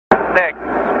6,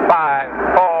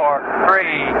 5, 4, 3,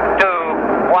 2,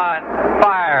 1,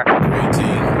 fire.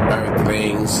 Greeting,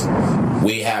 Earthlings.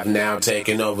 We have now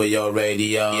taken over your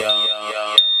radio.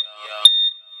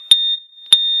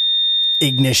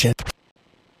 Ignition.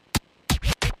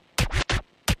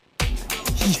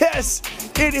 Yes,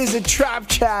 it is a Trap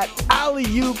Chat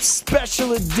Alley-Oop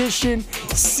Special Edition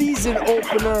season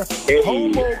opener,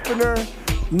 home opener.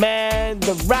 Man,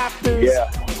 the Raptors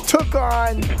took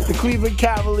on the Cleveland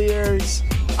Cavaliers.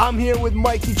 I'm here with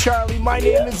Mikey Charlie. My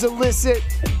name is Illicit.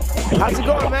 How's it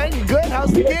going, man? You good?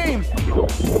 How's the game?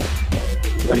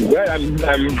 I'm good.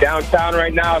 I'm downtown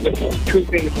right now. I'm just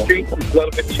cruising the streets. It's a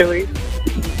little bit chilly,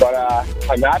 but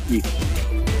I'm happy.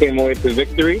 Came away with the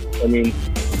victory. I mean, I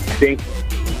think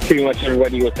pretty much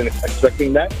everybody was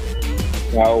expecting that.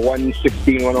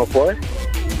 116-104.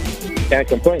 Can't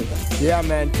complain. Yeah,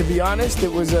 man. To be honest,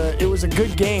 it was a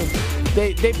good game.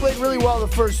 They played really well the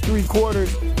first 3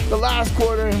 quarters. The last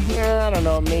quarter, I don't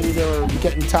know, maybe they were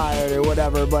getting tired or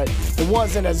whatever, but it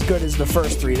wasn't as good as the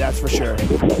first 3, that's for sure.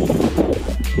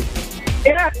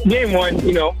 Yeah, game 1,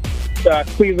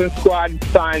 Cleveland squad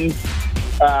signed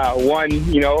one,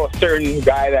 a certain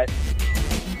guy that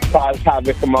caused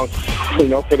havoc amongst, for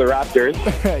the Raptors.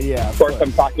 Yeah, of course.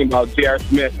 I'm talking about J.R.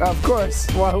 Smith. Of course.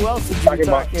 Well, who else would you be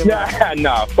talking about?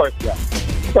 No, of course not.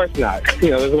 Of course not.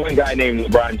 There's one guy named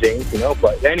LeBron James,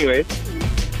 but anyways.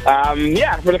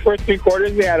 For the first 3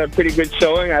 quarters, they had a pretty good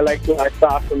showing. I liked what I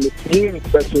saw from the team,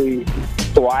 especially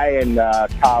Kawhi and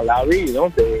Kyle Lowry.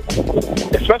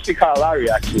 Especially Kyle Lowry,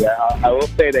 actually. I will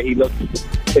say that he looks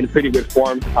in pretty good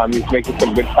form. He's making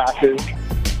some good passes.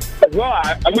 As well,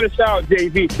 I'm going to shout out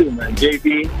JV too, man.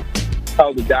 JV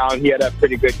held it down. He had a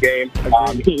pretty good game.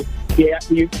 He had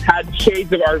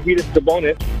shades of Arvydas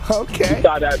Sabonis. Okay. You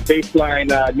saw that baseline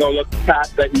no-look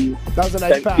pass that he was a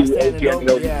nice pass to OG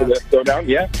for the throwdown.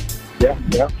 Yeah.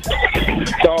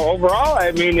 So overall,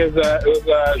 I mean, it was a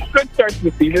good start to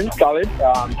the season. Solid.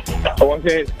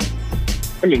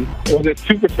 It wasn't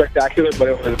super spectacular, but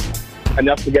it was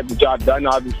enough to get the job done.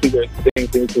 Obviously, there's things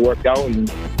they need to work out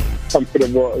and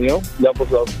comfortable,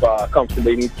 levels of comfort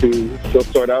they need to still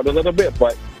sort out a little bit.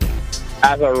 But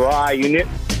as a raw unit,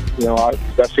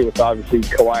 especially with obviously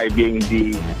Kawhi being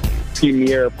the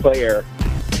premier player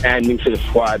and new to the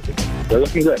squad, they're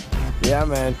looking good. Yeah,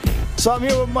 man. So I'm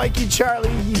here with Mikey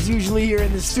Charlie. He's usually here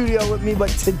in the studio with me, but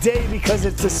today, because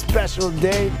it's a special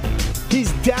day,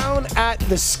 he's down at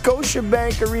the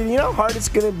Scotiabank Arena. You know how hard it's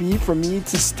going to be for me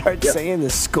to start saying the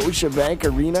Scotiabank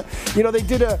Arena? They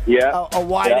did a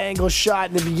wide-angle shot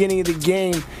in the beginning of the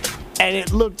game, and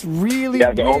it looked really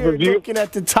weird looking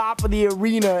at the top of the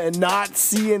arena and not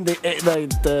seeing the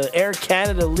Air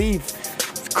Canada Leaf.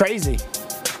 It's crazy.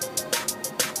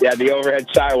 Yeah, the overhead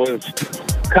shot was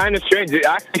kind of strange. It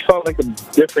actually felt like a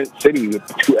different city with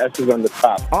 2 S's on the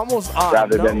top. Almost odd,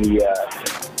 rather than the...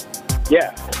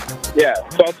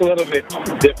 felt a little bit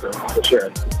different, for sure.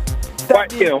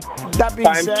 Times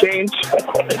change.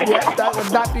 Yeah,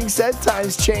 that being said,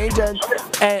 times change, and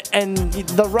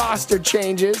the roster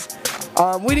changes.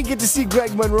 We didn't get to see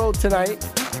Greg Monroe tonight,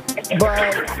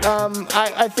 but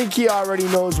I think he already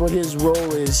knows what his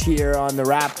role is here on the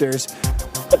Raptors.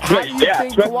 How do you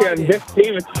think especially on this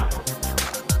team.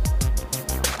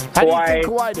 How do you think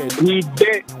Kawhi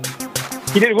did?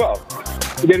 He did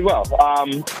well.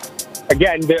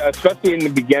 Again, especially in the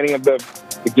beginning of the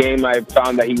game, I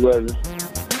found that he was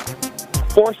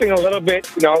forcing a little bit.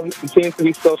 He seems to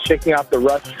be still shaking off the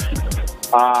rust.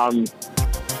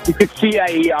 You could see that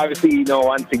he obviously,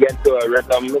 wanted to get to a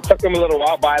rhythm. It took him a little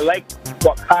while, but I like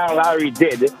what Kyle Lowry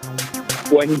did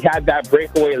when he had that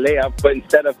breakaway layup, but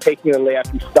instead of taking the layup,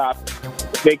 he stopped,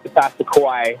 make the pass to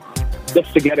Kawhi,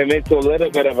 just to get him into a little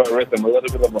bit of a rhythm, a little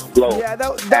bit of a flow. Yeah, that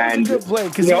was a good play,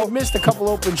 because he missed a couple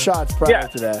open shots prior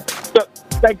to that. So,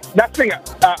 that thing,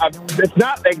 it's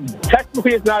not,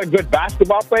 technically it's not a good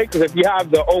basketball play, because if you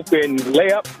have the open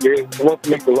layup, you're supposed to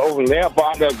make the open layup, but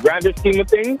on the grander scheme of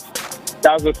things,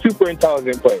 that was a super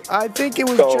intelligent play. I think it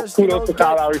was just, kudos to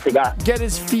Kyle Lowry for that. Get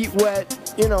his feet wet,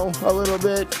 a little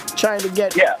bit, trying to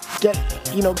get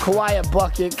Kawhi a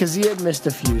bucket, because he had missed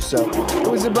a few. So it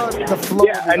was about the flow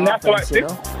of the offense,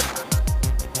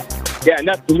 and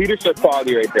that's leadership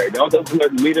quality right there. Those are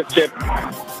leadership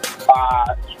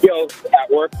skills at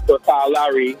work for Kyle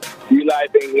Lowry,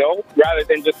 realizing, rather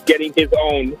than just getting his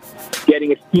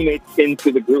teammates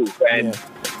into the groove. And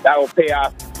that will pay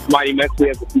off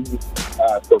monumentally as the season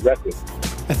progresses.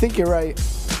 I think you're right.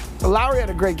 Lowry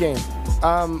had a great game.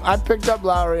 I picked up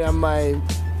Lowry on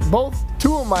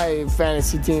two of my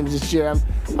fantasy teams this year.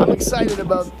 I'm excited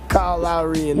about Kyle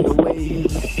Lowry and the way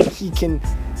he can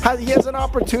he has an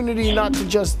opportunity not to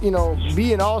just,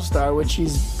 be an all-star, which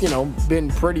he's, been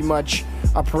pretty much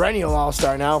a perennial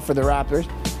all-star now for the Raptors.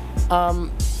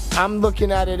 I'm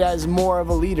looking at it as more of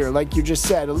a leader, like you just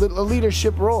said, a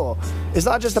leadership role. It's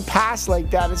not just a pass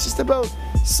like that. It's just about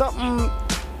something,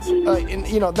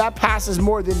 that pass is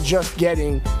more than just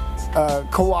getting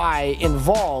Kawhi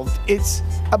involved. It's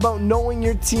about knowing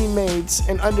your teammates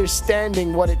and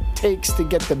understanding what it takes to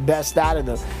get the best out of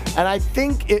them. And I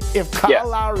think if Kyle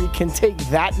Lowry can take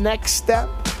that next step,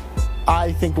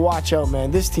 I think, watch out,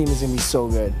 man. This team is going to be so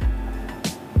good.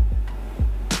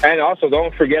 And also,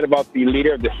 don't forget about the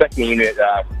leader of the second unit,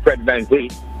 Fred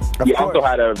VanVleet. He also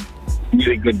had a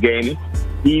really good game.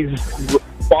 He's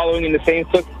following in the same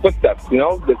footsteps,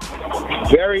 the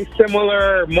very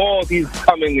similar mold he's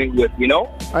coming in with,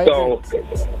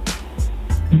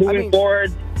 Moving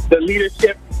forward, the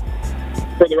leadership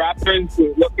for the Raptors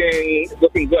is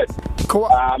looking good. Cool.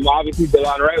 Obviously,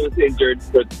 DeLon Wright was injured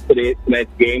for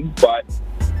tonight's game, but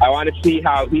I want to see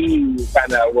how he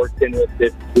kind of works in with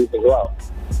this group as well.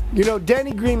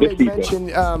 Danny Green mentioned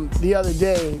the other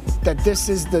day that this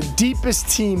is the deepest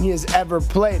team he has ever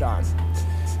played on.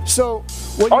 So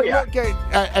when you look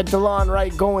at DeLon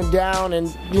Wright going down, and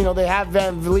they have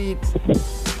VanVleet,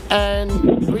 and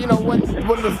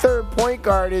when the third point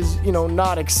guard is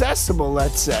not accessible,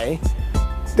 let's say,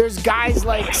 there's guys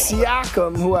like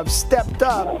Siakam who have stepped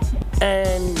up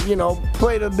and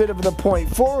played a bit of the point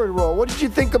forward role. What did you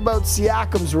think about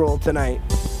Siakam's role tonight?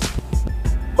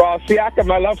 Well,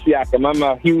 Siakam, I love Siakam. I'm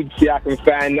a huge Siakam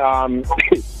fan.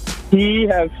 He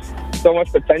has so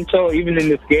much potential. Even in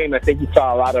this game, I think you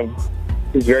saw a lot of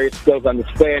his various skills on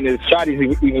display, and his shot is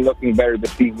even looking better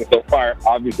this season so far.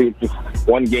 Obviously, it's just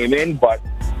one game in, but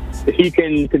if he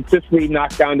can consistently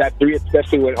knock down that three,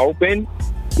 especially when open,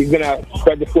 he's going to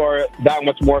spread the floor that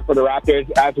much more for the Raptors,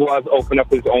 as well as open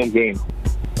up his own game.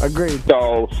 Agreed.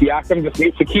 So Siakam just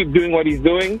needs to keep doing what he's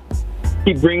doing,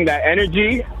 keep bringing that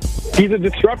energy. He's a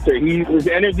disruptor. His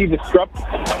energy disrupts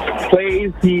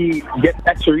plays. He gets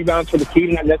extra rebounds for the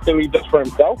team, not necessarily just for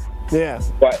himself. Yeah.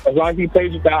 But as long as he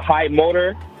plays with that high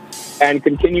motor and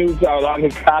continues along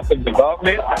his path of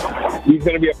development, he's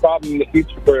going to be a problem in the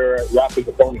future for Raptors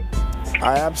opponents.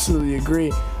 I absolutely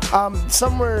agree.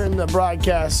 Somewhere in the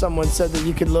broadcast, someone said that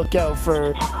you could look out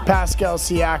for Pascal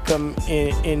Siakam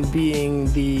in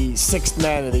being the sixth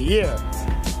man of the year.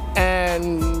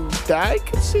 And I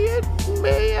could see it.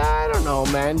 Maybe, I don't know,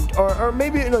 man. Or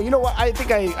maybe, you know what? I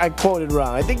think I quoted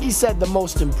wrong. I think he said the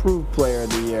most improved player of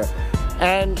the year.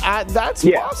 And that's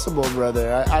possible,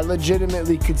 brother. I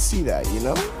legitimately could see that,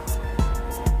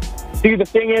 See, the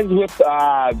thing is with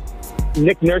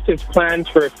Nick Nurse's plans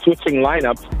for switching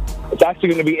lineups, it's actually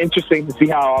going to be interesting to see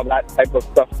how all that type of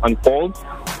stuff unfolds,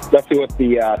 especially with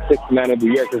the sixth man of the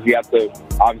year, because you have to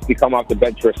obviously come off the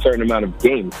bench for a certain amount of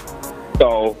games.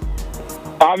 So,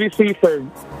 obviously for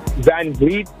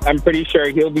VanVleet, I'm pretty sure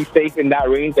he'll be safe in that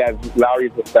range as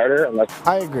Lowry's the starter, unless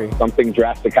I agree something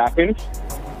drastic happens.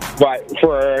 But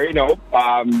for,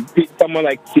 someone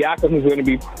like Siakam, who's going to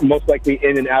be most likely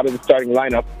in and out of the starting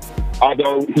lineup,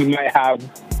 although he might have,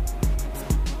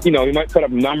 he might put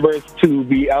up numbers to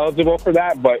be eligible for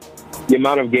that, but the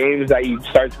amount of games that he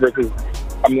starts versus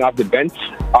coming off the bench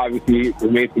obviously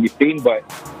remains to be seen, but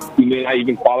he may not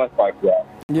even qualify for that.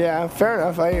 Yeah, fair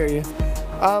enough. I hear you.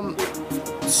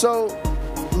 So,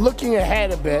 looking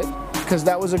ahead a bit, because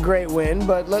that was a great win,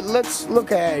 but let's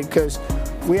look ahead, because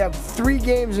we have 3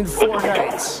 games in 4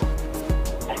 nights.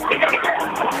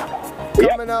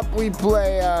 Coming up, we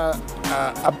play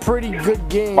a pretty good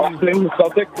game. Boston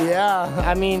Celtics? Yeah,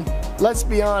 I mean, let's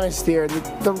be honest here.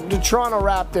 The Toronto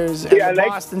Raptors and the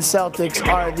Boston Celtics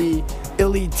are the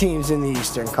elite teams in the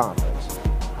Eastern Conference.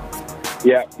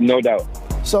 Yeah, no doubt.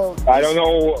 So I don't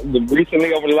know.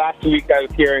 Recently, over the last week, I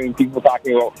was hearing people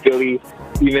talking about Philly,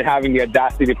 even having the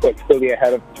audacity to put Philly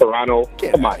ahead of Toronto.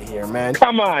 Come on here, man.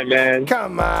 Come on, man.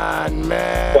 Come on,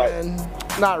 man.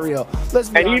 But, not real. Let's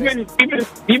be honest.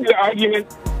 Even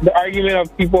the argument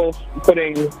of people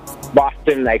putting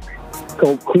Boston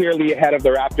clearly ahead of the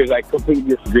Raptors, I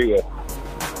completely disagree with.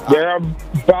 They're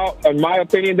about, in my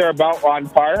opinion, they're about on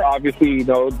par. Obviously,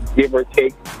 give or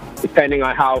take, depending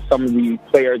on how some of the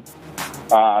players,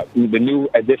 the new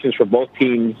additions for both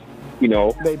teams,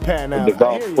 they pan out.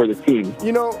 Develop for the team.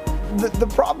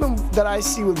 The problem that I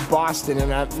see with Boston,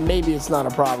 and maybe it's not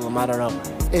a problem, I don't know,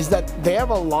 is that they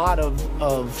have a lot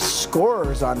of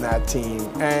scorers on that team,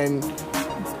 and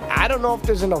I don't know if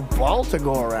there's enough ball to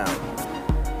go around.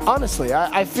 Honestly,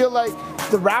 I feel like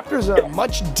the Raptors are a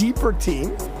much deeper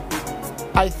team.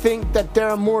 I think that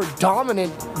they're more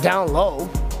dominant down low.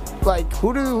 Like,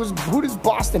 who does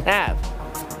Boston have?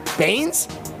 Baines?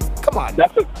 Come on.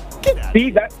 That's the Come on,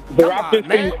 the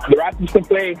Raptors can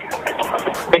play.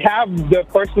 They have the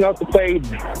personnel to play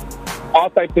all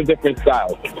types of different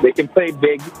styles. They can play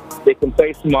big. They can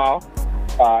play small,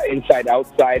 inside,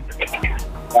 outside.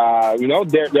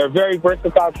 They're a very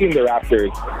versatile team, the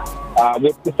Raptors.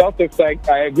 With the Celtics,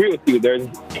 I agree with you. There's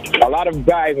a lot of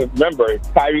guys. Remember,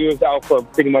 Kyrie was out for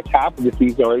pretty much half of the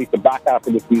season, or at least the back half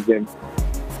of the season.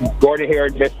 Gordon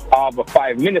Hayward missed all but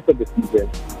 5 minutes of the season.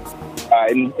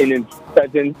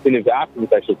 In his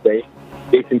absence, I should say.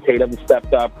 Jason Tatum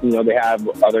stepped up. They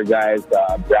have other guys,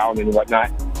 Brown and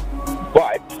whatnot.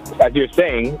 But as you're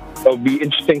saying, it'll be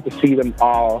interesting to see them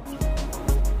all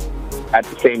at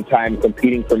the same time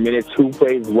competing for minutes. Who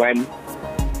plays when?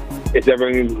 Is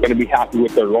everyone going to be happy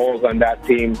with their roles on that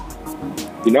team?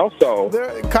 So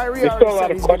Kyrie there's still a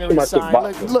lot of question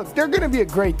marks. Look, they're going to be a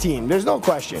great team. There's no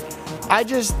question. I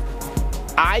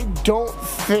don't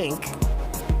think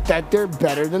that they're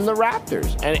better than the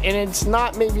Raptors. And it's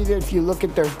not maybe that if you look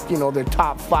at their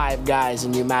top 5 guys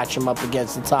and you match them up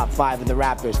against the top 5 of the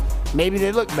Raptors, maybe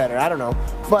they look better. I don't know.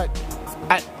 But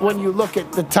when you look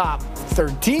at the top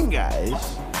 13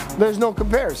 guys, there's no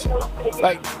comparison.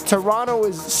 Like, Toronto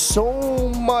is so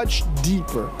much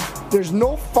deeper. There's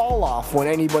no fall off when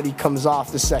anybody comes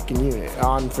off the second unit,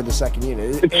 for the second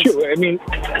unit. It's true. I mean,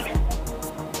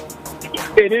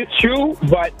 it is true,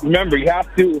 but remember, you have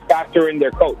to factor in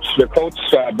their coach. Their coach,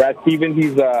 Brad Stevens,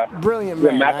 he's a brilliant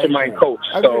man, mastermind coach.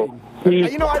 So I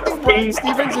think Brad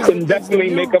Stevens can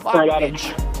definitely make up for a lot of.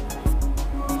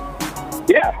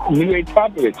 Yeah, new age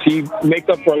Popovich. He makes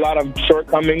up for a lot of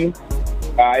shortcomings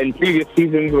in previous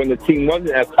seasons when the team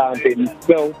wasn't as talented. He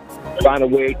still found a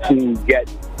way to get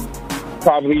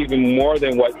probably even more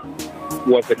than what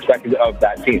was expected of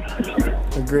that team.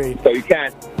 Agreed. So you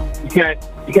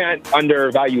can't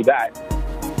undervalue that.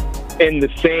 In the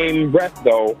same breath,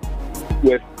 though,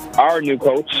 with our new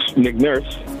coach, Nick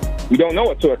Nurse, we don't know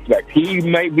what to expect. He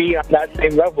might be on that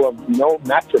same level of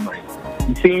mastermind.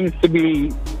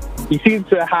 He seems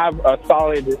to have a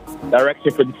solid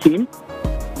direction for the team.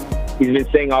 He's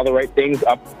been saying all the right things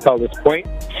up till this point.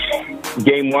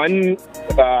 Game 1,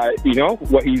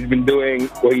 what he's been doing,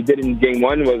 what he did in Game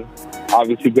 1 was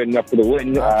obviously good enough for the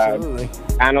win. Absolutely.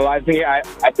 Analyzing it,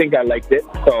 I think I liked it.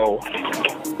 So,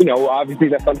 obviously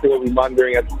that's something we'll be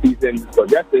monitoring as the season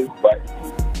progresses. But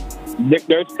Nick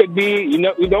Nurse could be,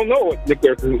 we don't know what Nick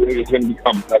Nurse is going to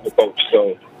become as a coach.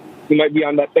 So he might be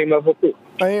on that same level too.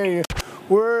 I hear you.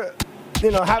 We're,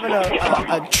 having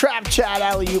a Trap Chat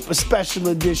Alley-Oop, a special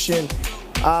edition.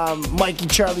 Mikey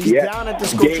Charlie's down at the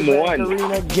Scotiabank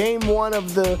Arena. Game 1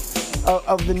 of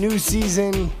the new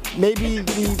season. Maybe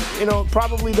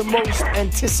probably the most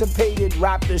anticipated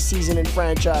Raptors season in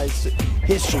franchise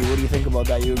history. What do you think about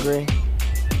that? You agree?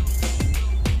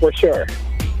 For sure.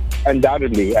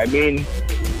 Undoubtedly. I mean,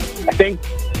 I think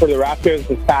for the Raptors,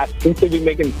 since they've been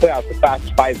making the playoffs, the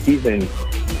past 5 seasons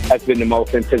has been the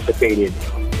most anticipated.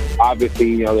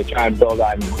 Obviously, they're trying to build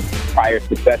on prior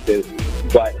successes,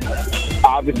 but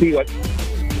obviously what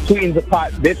sweetens the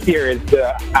pot this year is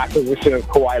the acquisition of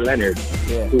Kawhi Leonard,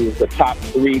 who is the top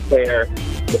 3 player,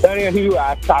 depending on who you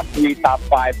ask, top 3, top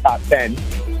 5, top 10,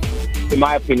 in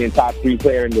my opinion, top 3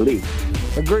 player in the league.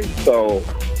 Agreed. So,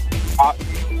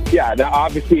 that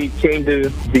obviously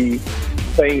changes the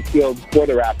playing field for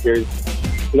the Raptors.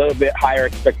 A little bit higher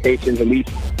expectations, at least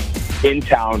in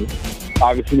town.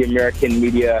 Obviously, American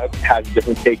media has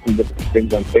different takes and different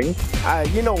things on things.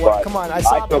 You know what? But come on. I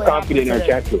feel confident in our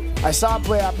chances. I saw a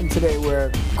play happen today where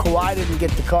Kawhi didn't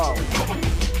get the call.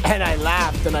 And I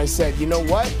laughed and I said, you know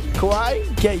what,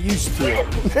 Kawhi? Get used to it.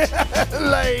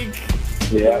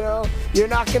 You're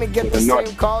not going to get the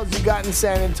same calls you got in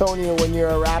San Antonio when you're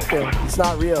a Raptor. It's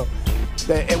not real.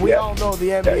 And we all know the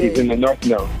NBA. Yeah, he's in the North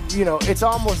now. It's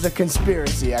almost a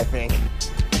conspiracy, I think.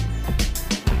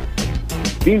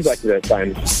 Seems like it at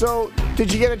times. So,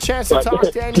 did you get a chance to talk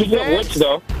to any fans? Which,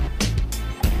 though?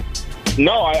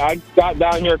 No, I got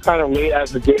down here kind of late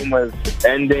as the game was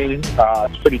ending.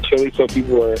 It's pretty chilly, so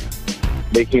people were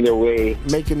making their way,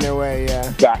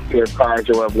 back to their cars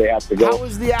or wherever they have to go. How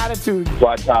was the attitude?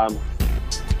 But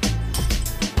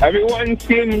everyone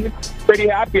seemed pretty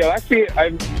happy.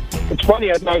 It's funny,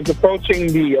 as I was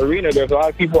approaching the arena, there's a lot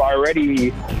of people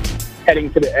already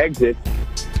heading to the exit,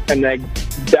 and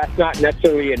that's not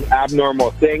necessarily an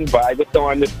abnormal thing, but I just don't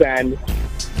understand.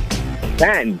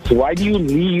 Fans, why do you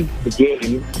leave the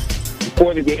game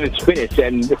before the game is finished,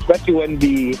 and especially when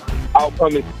the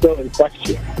outcome is still in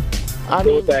question? I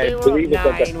believe it's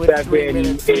like a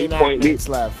 7, 8 point lead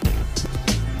left.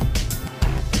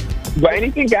 But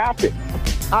anything can happen.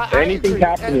 Anything can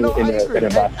happen in a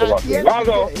basketball game.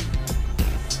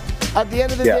 At the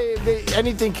end of the day,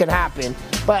 anything can happen.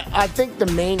 But I think the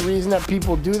main reason that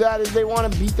people do that is they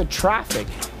want to beat the traffic.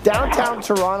 Downtown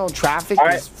Toronto traffic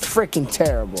is freaking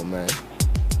terrible, man.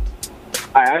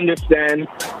 I understand,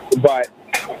 but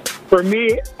for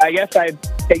me, I guess I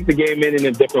take the game in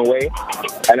a different way,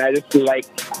 and I just like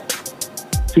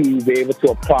to be able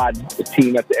to applaud the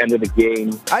team at the end of the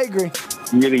game. I agree.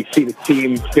 Really see the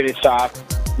team finish off,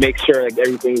 make sure like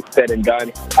everything's said and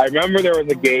done. I remember there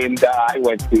was a game that I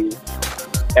went to,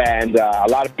 and a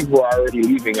lot of people were already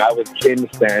leaving. I was in the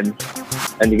stand,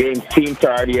 and the game seemed to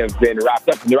already have been wrapped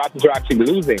up, and the Raptors were actually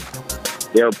losing.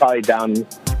 They were probably down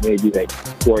maybe like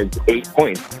towards 8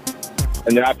 points.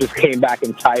 And the Raptors came back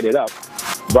and tied it up,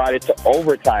 brought it to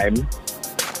overtime,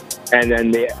 and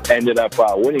then they ended up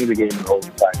winning the game in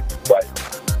overtime. But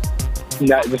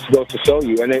that just goes to show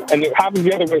you, and it happens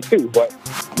the other way too, but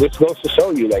this goes to show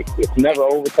you, like, it's never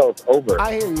over till it's over.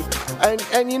 I hear you.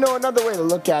 And you know, another way to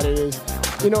look at it is,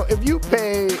 you know, if you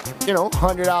pay, you know,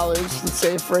 $100, let's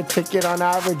say, for a ticket on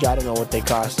average, I don't know what they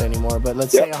cost anymore, but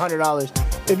let's say $100.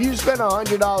 If you spend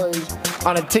 $100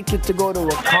 on a ticket to go to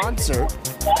a concert,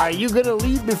 are you going to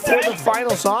leave before the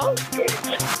final song?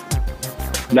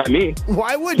 Not me.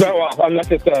 Why would you? No, well, unless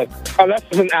it's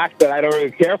an act that I don't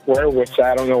really care for, which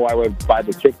I don't know why I would buy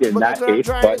the ticket in that case. But that's what I'm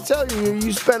trying to tell you.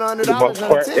 You spend $100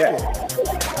 on a ticket.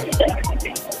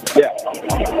 Yeah,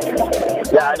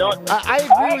 I don't. I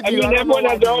agree with you. I mean, everyone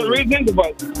has their own reasons,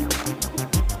 but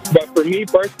for me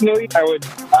personally,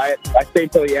 I stay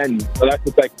till the end, unless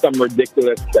it's like some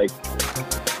ridiculous like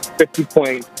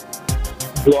 50-point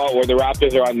blowout where the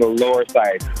Raptors are on the lower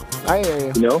side. I hear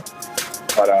you. You know,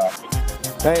 but I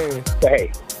hear you. But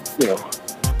hey, you know,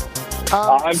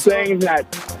 I'm saying that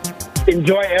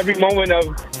enjoy every moment of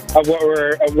what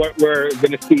we're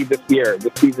going to see this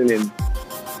season in.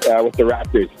 With the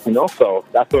Raptors, you know, so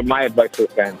that's what my advice to the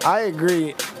fans. I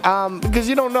agree, because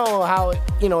you don't know how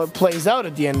it plays out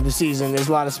at the end of the season. There's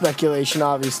a lot of speculation,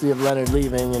 obviously, of Leonard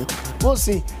leaving, and we'll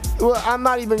see. Well, I'm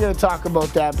not even going to talk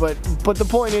about that, but the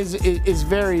point is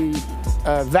very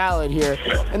valid here,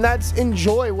 and that's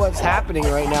enjoy what's happening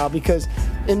right now, because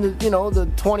in the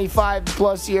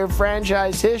 25+ year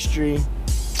franchise history,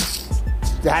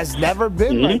 it has never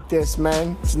been like this,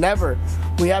 man. It's never.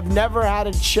 We have never had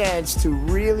a chance to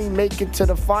really make it to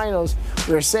the finals.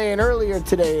 We were saying earlier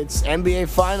today, it's NBA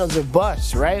Finals or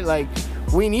bust, right? Like,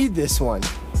 we need this one.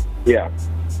 Yeah.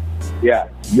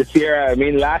 This year, I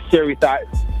mean, last year we thought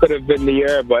could have been the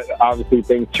year, but obviously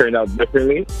things turned out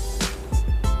differently.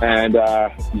 And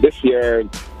this year,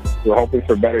 we're hoping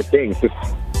for better things. It's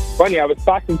funny, I was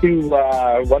talking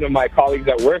to one of my colleagues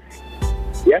at work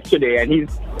yesterday, and he's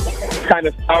kind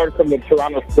of soured from the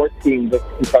Toronto sports team just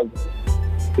because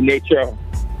the nature of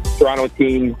Toronto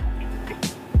team,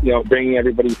 bringing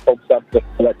everybody's hopes up just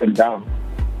to let them down.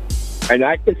 And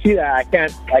I can see that.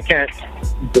 I can't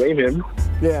blame him.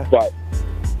 Yeah. But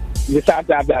you just have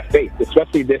to have that faith,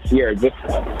 especially this year.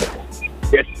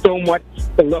 There's so much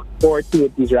to look forward to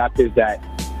with these Raptors that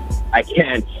I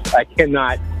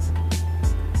cannot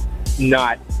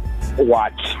not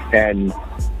watch and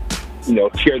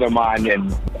cheer them on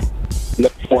and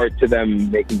look forward to them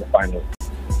making the finals.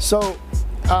 So,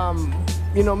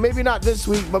 maybe not this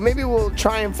week, but maybe we'll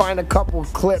try and find a couple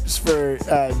clips for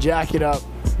Jack It Up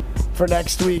for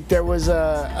next week. There was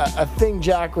a thing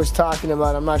Jack was talking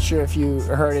about. I'm not sure if you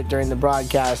heard it during the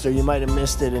broadcast or you might have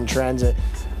missed it in transit.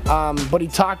 But he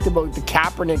talked about the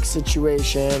Kaepernick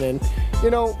situation. And,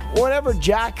 whenever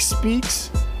Jack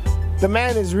speaks, the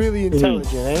man is really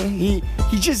intelligent, eh? He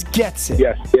just gets it.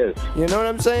 Yes, he is. You know what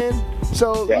I'm saying?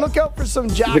 So look out for some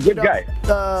Jack It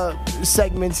Up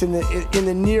segments in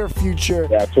the near future.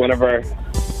 Yeah, it's one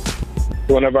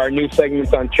of our new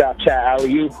segments on Trap Chat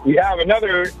Alley-Oop. We have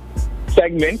another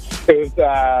segment. It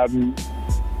was,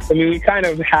 we kind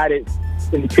of had it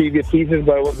in the previous seasons,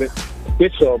 but it wasn't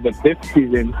official. But this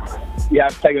season, we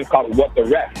have a segment called What the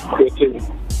Ref, which is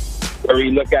where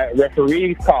we look at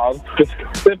referee calls,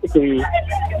 specifically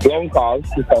blown calls,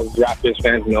 because Raptors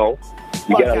fans know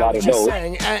we get a lot of those.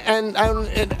 Saying, and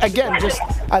again, just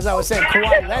as I was saying,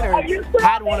 Kawhi Leonard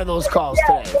had one of those calls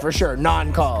today, for sure,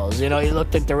 non-calls. He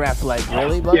looked at the ref like,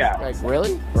 really, bud? Yeah. Like,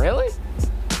 really? Really?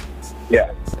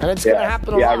 Yeah. And it's going to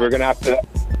happen a lot. Yeah, we're going to have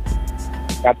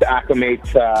to acclimate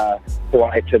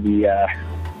Kawhi to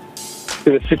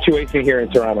the situation here in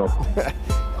Toronto.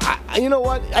 You know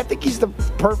what? I think he's the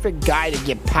perfect guy to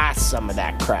get past some of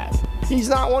that crap. He's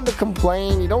not one to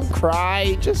complain. He don't cry.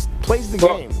 He just plays the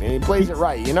game, and he plays it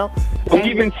right, He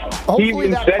even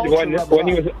said when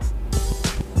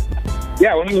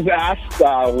he was asked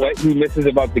what he misses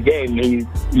about the game, he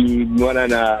went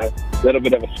on a little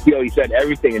bit of a spiel. He said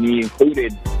everything, and he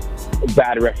included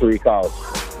bad referee calls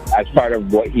as part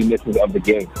of what he misses of the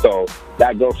game. So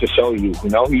that goes to show you,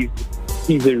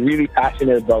 he's really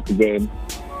passionate about the game.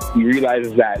 He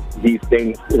realizes that these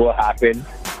things will happen,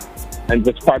 and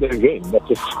that's part of the game. That's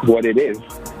just what it is.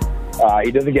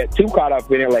 He doesn't get too caught up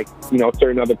in it like,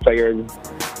 certain other players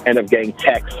end up getting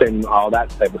texts and all that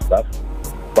type of stuff.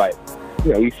 But,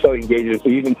 he still engages. So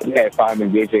even today, if I'm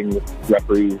engaging with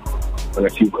referees on a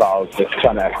few calls, just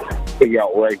trying to figure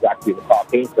out where exactly the call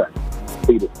came from,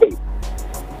 state to state.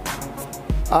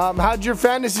 How'd your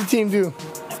fantasy team do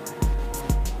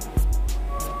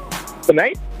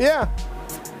tonight? Yeah.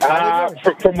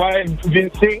 From what I've been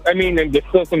seeing, there's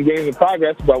still some games in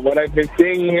progress, but what I've been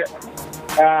seeing,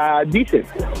 decent.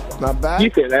 Not bad.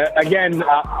 Decent. Again,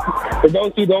 for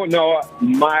those who don't know,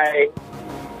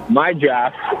 my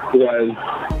draft was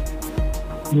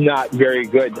not very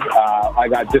good. I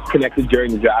got disconnected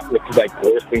during the draft, which is like the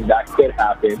worst thing that could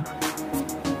happen.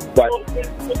 But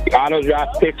the auto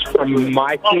draft picks from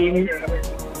my team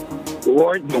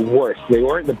weren't the worst. They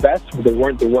weren't the best, but they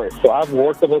weren't the worst. So I have a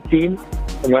workable team.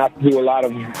 I'm going to have to do a lot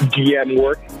of GM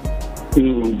work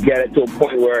to get it to a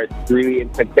point where it's really in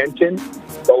contention.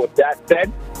 But with that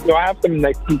said, I have some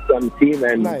nice pieces on the team,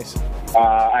 and nice.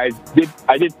 I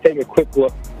did take a quick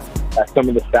look at some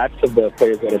of the stats of the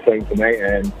players that are playing tonight,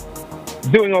 and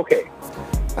doing okay.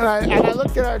 And I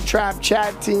looked at our Trap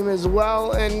Chat team as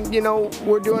well, and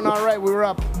we're doing all right. We were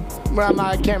up. Well,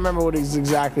 I can't remember what it is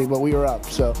exactly, but we were up.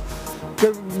 So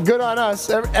good on us.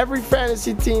 Every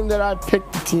fantasy team that I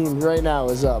picked the team right now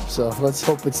is up. So let's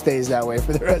hope it stays that way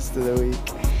for the rest of the week.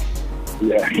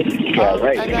 Yeah,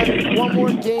 right. And then one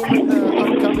more game in the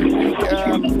upcoming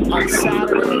week. On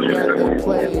Saturday again, they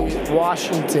play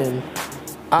Washington.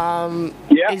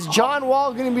 Is John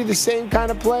Wall going to be the same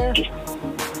kind of player?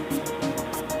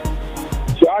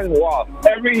 John Wall.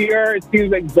 Every year it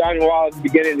seems like John Wall at the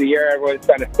beginning of the year, everyone's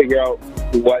trying to figure out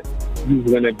what he's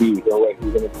going to be or what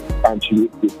he's going to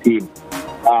contribute to the team.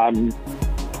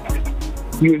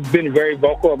 He's been very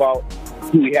vocal about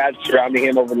who he had surrounding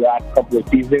him over the last couple of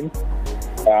seasons.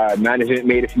 Management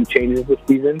made a few changes this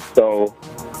season, so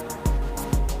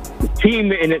the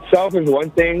team in itself is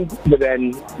one thing, but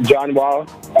then John Wall,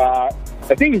 I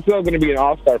think he's still going to be an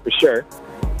all-star for sure.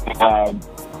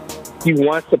 He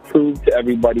wants to prove to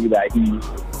everybody that he's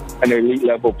an elite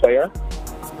level player.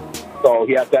 So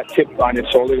he has that chip on his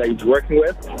shoulder that he's working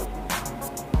with.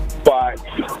 But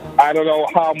I don't know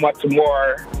how much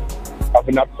more of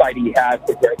an upside he has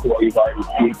compared to what we've already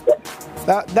seen.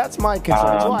 That's my concern.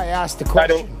 That's why I asked the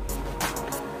question.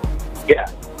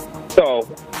 So,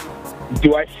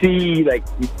 do I see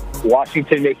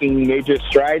Washington making major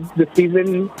strides this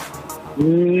season?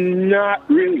 Not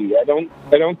really. I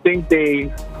don't think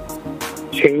they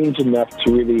change enough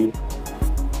to really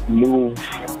move,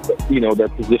 their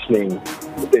positioning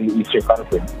within the Eastern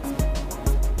Conference.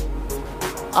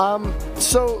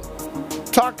 So,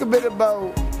 talk a bit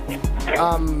about.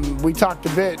 We talked a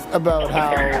bit about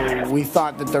how we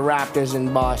thought that the Raptors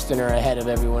in Boston are ahead of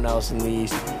everyone else in the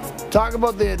East. Talk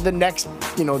about the next,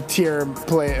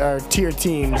 tier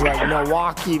teams like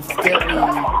Milwaukee, Philly.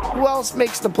 Who else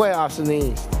makes the playoffs in the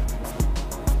East?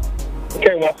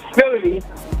 Okay, well,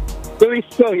 Philly's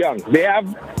still young. They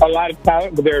have a lot of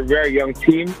talent, but they're a very young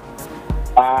team.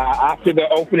 After the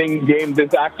opening game, this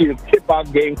is actually the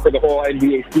tip-off game for the whole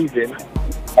NBA season.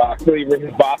 Philly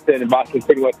versus Boston, and Boston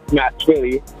pretty much smashed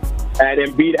Philly. And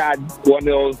Embiid had one of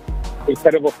those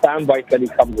incredible sound bites that he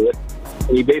comes with.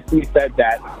 And he basically said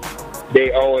that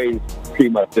they always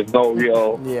team up. There's no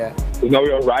real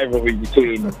rivalry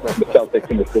between the Celtics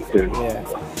and the Sixers. Yeah.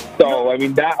 So,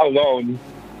 that alone,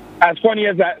 as funny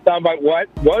as that soundbite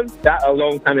was, that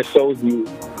alone kind of shows you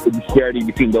the disparity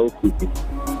between those two teams.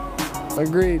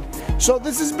 Agreed. So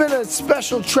this has been a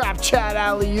special Trap Chat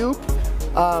Alley-oop.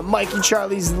 Mikey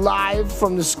Charlie's live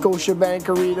from the Scotiabank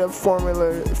Arena,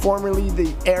 formerly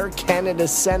the Air Canada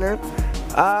Centre.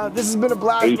 This has been a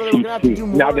blast. ACC. We're going to have to do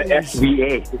more now the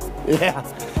SVA. Yeah.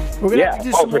 We're going to have to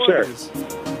do some more sure. of this.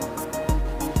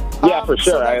 Yeah, for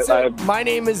sure. So my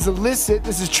name is Illicit.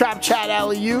 This is Trap Chat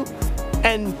Alley-oop.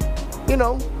 And,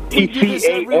 we do this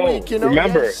every week,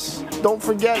 Remember. Yes. Don't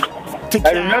forget to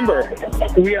I remember,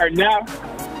 we are now...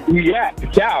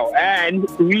 ciao. And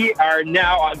we are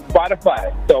now on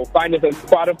Spotify. So find us on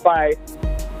Spotify,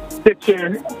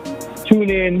 Stitcher,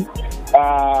 TuneIn,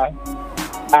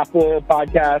 Apple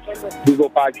Podcasts, Google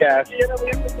Podcasts.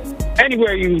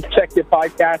 Anywhere you check your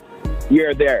podcast,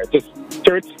 you're there. Just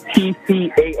search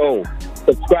TCAO.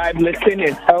 Subscribe, listen,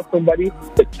 and tell somebody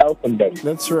to tell somebody.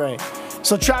 That's right.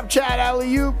 So Trap Chat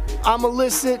Alley-oop. I'm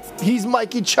Illicit. He's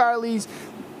Mikey Charlie's.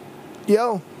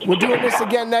 Yo, we're doing this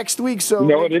again next week, so You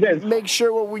know what it is. make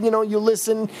sure you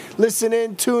listen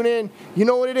in, tune in. You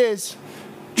know what it is.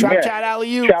 Trap Chat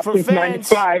Alley-oop Trap for since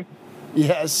fans. 95,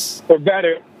 Yes. for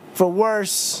better, For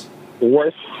worse.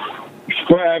 worse,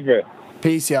 forever.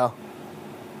 Peace, y'all.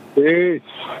 Peace.